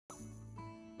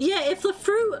Yeah, if the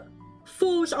fruit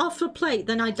falls off the plate,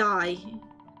 then I die.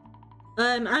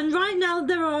 And right now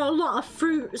there are a lot of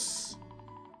fruits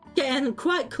getting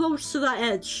quite close to that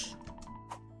edge.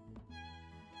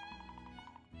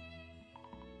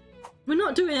 We're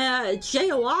not doing a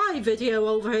JOI video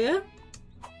over here.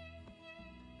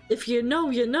 If you know,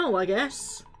 you know, I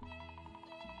guess.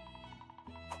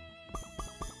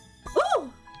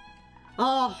 Oh!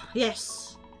 Oh, yes.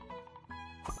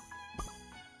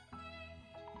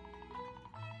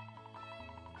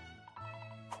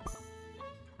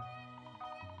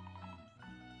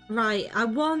 Right, I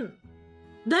want...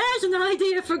 There's an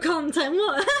idea for content,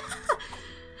 what?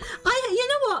 You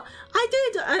know what? I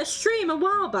did a stream a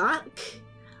while back,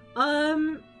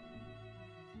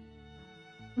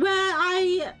 where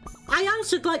I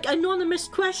answered like anonymous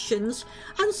questions,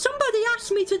 and somebody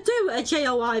asked me to do a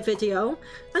JOI video, and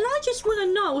I just want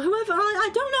to know whoever I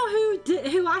don't know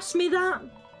who asked me that.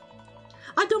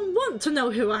 I don't want to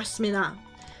know who asked me that,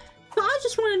 but I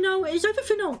just want to know, is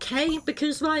everything okay?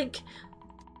 Because like,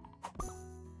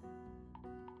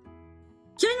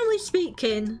 generally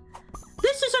speaking,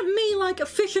 this isn't me like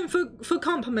fishing for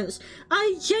compliments.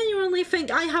 I genuinely think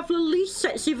I have the least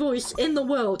sexy voice in the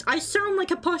world. I sound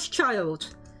like a posh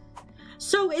child.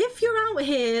 So if you're out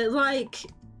here like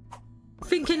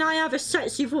thinking I have a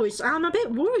sexy voice, I'm a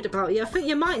bit worried about you. I think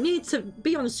you might need to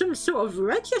be on some sort of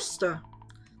register.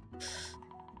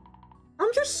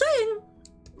 I'm just saying.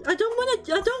 I don't want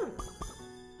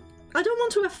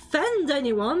to offend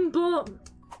anyone, but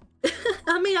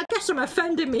I mean, I guess I'm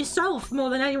offending myself more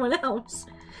than anyone else.